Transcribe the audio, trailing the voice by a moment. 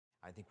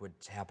I think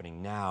what's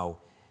happening now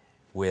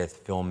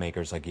with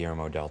filmmakers like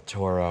Guillermo del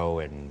Toro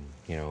and,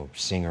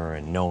 Singer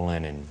and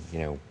Nolan and,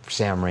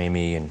 Sam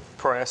Raimi and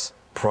Proyas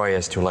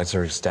to a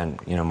lesser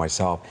extent,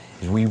 myself,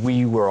 is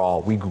we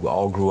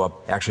all grew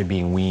up actually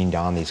being weaned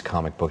on these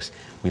comic books.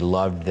 We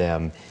loved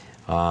them.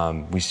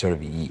 We sort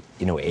of,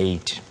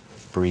 ate,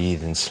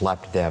 breathed, and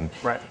slept them.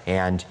 Right.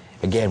 And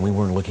again, we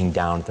weren't looking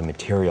down at the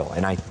material.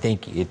 And I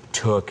think it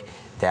took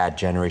that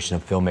generation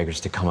of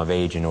filmmakers to come of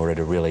age in order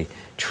to really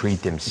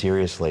treat them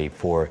seriously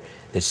for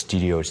the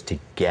studios to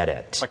get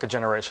it. Like a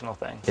generational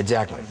thing.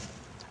 Exactly.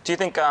 Do you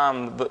think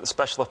the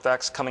special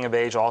effects coming of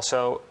age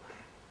also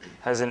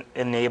has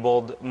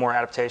enabled more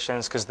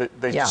adaptations? Because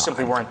they just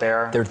simply weren't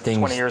there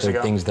 20 years ago.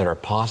 There are things that are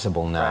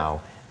possible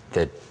now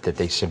that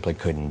they simply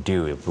couldn't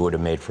do. It would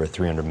have made for a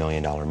 $300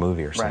 million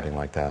movie or something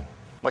like that.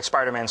 Like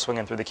Spider-Man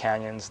swinging through the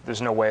canyons. There's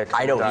no way it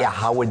could be done. Yeah,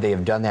 how would they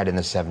have done that in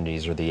the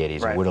 70s or the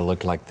 80s? It would have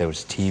looked like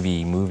those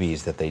TV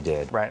movies that they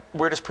did. Right.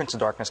 Where does Prince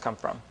of Darkness come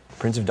from?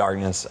 Prince of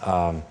Darkness,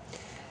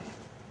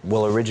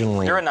 well,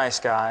 originally... You're a nice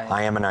guy.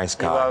 I am a nice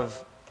guy. You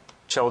love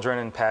children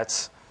and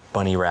pets.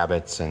 Bunny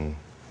rabbits and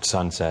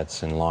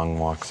sunsets and long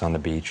walks on the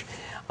beach.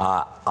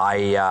 A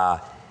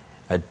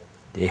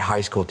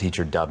high school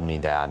teacher dubbed me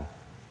that,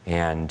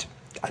 and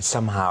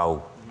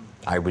somehow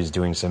I was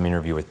doing some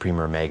interview with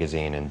Premier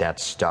Magazine, and that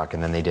stuck,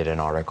 and then they did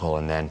an article,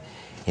 and then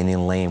in the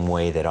lame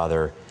way that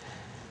other,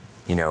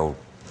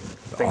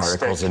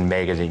 articles in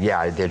magazine,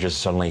 they're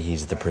just suddenly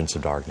he's the Prince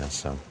of Darkness,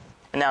 so...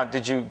 Now,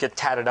 did you get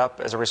tatted up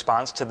as a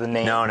response to the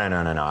name? No.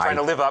 Trying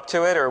to live up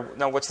to it, or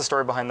no? What's the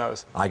story behind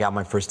those? I got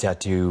my first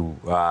tattoo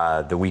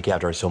the week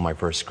after I sold my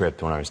first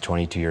script when I was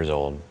 22 years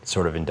old,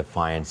 sort of in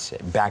defiance.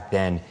 Back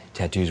then,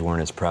 tattoos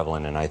weren't as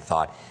prevalent, and I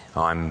thought,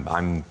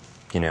 I'm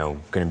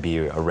going to be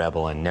a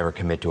rebel and never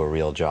commit to a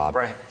real job.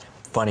 Right.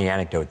 Funny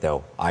anecdote,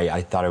 though.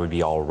 I thought I would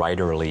be all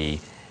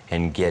writerly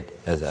and get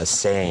a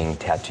saying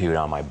tattooed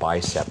on my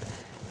bicep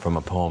from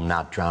a poem,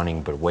 Not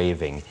Drowning But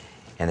Waving.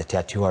 And the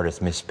tattoo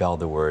artist misspelled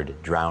the word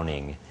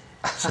drowning.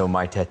 So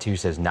my tattoo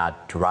says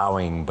not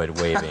drowning but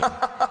waving.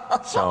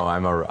 So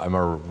I'm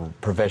a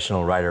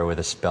professional writer with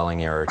a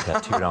spelling error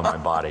tattooed on my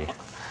body.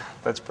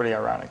 That's pretty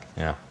ironic.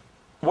 Yeah.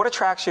 What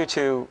attracts you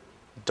to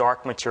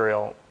dark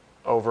material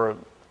over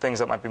things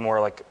that might be more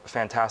like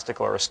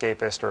fantastical or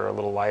escapist or a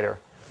little lighter?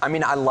 I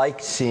mean, I like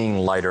seeing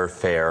lighter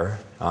fare,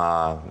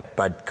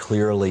 but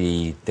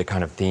clearly the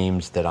kind of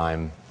themes that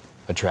I'm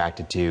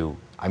attracted to,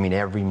 I mean,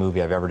 every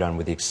movie I've ever done,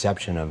 with the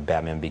exception of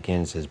Batman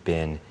Begins, has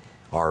been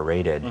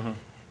R-rated.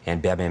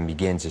 And Batman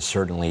Begins is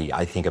certainly,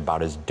 I think,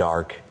 about as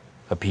dark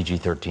a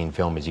PG-13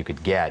 film as you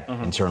could get.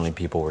 And certainly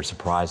people were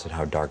surprised at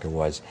how dark it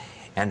was.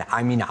 And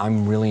I mean,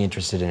 I'm really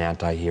interested in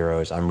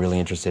anti-heroes. I'm really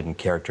interested in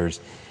characters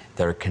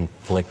that are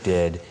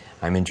conflicted.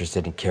 I'm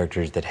interested in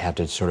characters that have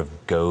to sort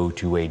of go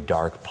to a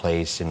dark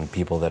place, and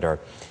people that are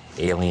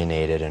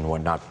alienated and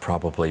whatnot,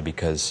 probably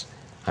because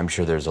I'm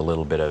sure there's a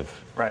little bit of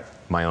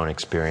my own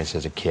experience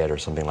as a kid or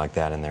something like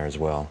that in there as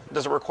well.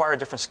 Does it require a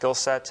different skill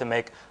set to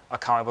make a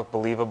comic book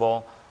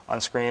believable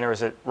on screen, or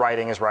is it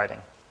writing is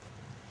writing?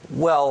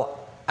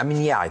 Well, I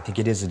mean, yeah, I think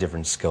it is a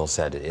different skill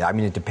set. I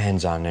mean, it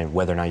depends on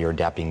whether or not you're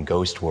adapting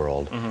Ghost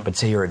World. But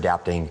say you're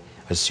adapting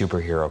a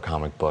superhero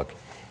comic book.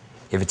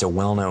 If it's a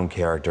well-known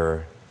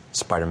character,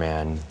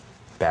 Spider-Man,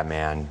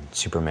 Batman,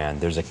 Superman,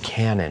 there's a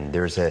canon,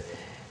 there's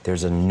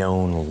a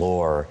known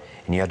lore,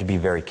 and you have to be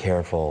very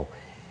careful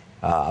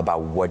about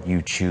what you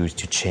choose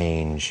to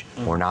change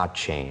or not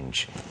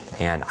change.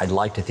 And I'd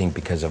like to think,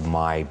 because of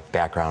my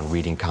background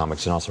reading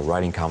comics and also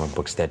writing comic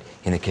books, that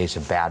in the case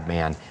of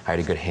Batman, I had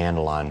a good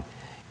handle on,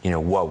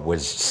 what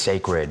was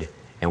sacred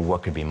and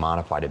what could be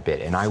modified a bit.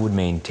 And I would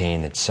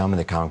maintain that some of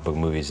the comic book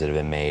movies that have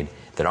been made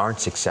that aren't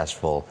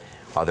successful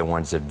are the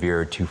ones that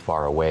veer too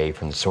far away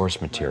from the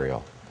source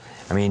material.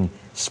 I mean,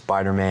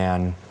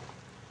 Spider-Man,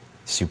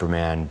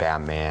 Superman,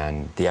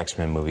 Batman, the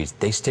X-Men movies,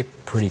 they stick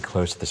pretty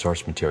close to the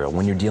source material.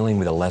 When you're dealing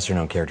with a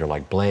lesser-known character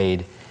like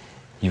Blade,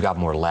 you've got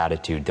more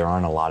latitude. There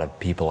aren't a lot of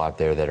people out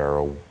there that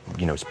are,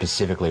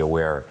 specifically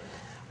aware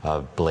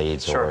of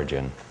Blade's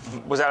origin.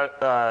 Was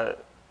that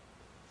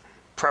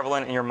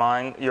prevalent in your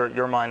mind,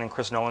 your mind and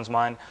Chris Nolan's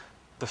mind?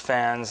 The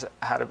fans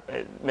had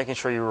making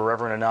sure you were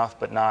reverent enough,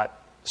 but not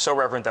so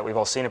reverent that we've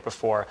all seen it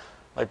before.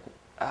 Like,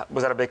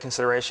 was that a big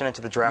consideration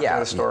into the drafting of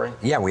the story?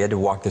 Yeah, we had to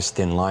walk this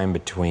thin line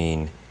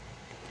between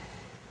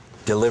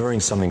delivering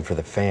something for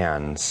the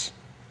fans,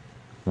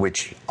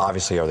 which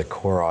obviously are the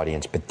core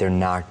audience, but they're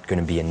not going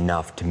to be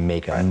enough to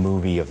make a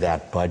movie of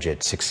that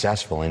budget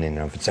successful in and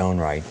of its own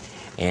right,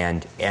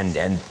 and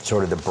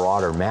sort of the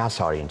broader mass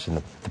audience. And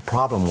the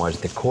problem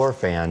was the core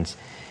fans,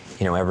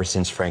 ever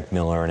since Frank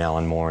Miller and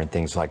Alan Moore and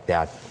things like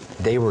that,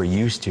 they were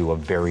used to a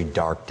very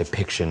dark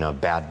depiction of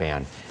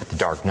Batman, the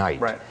Dark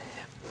Knight.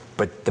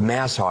 But the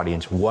mass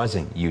audience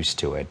wasn't used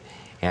to it.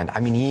 And I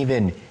mean,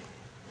 even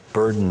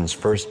Burton's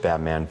first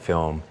Batman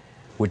film,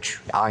 which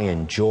I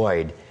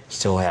enjoyed,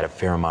 still had a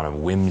fair amount of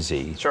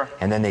whimsy.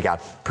 And then they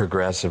got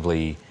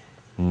progressively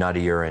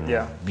nuttier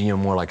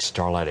and more like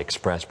Starlight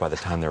Express by the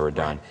time they were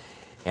done.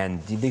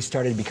 And they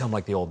started to become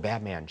like the old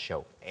Batman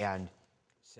show. And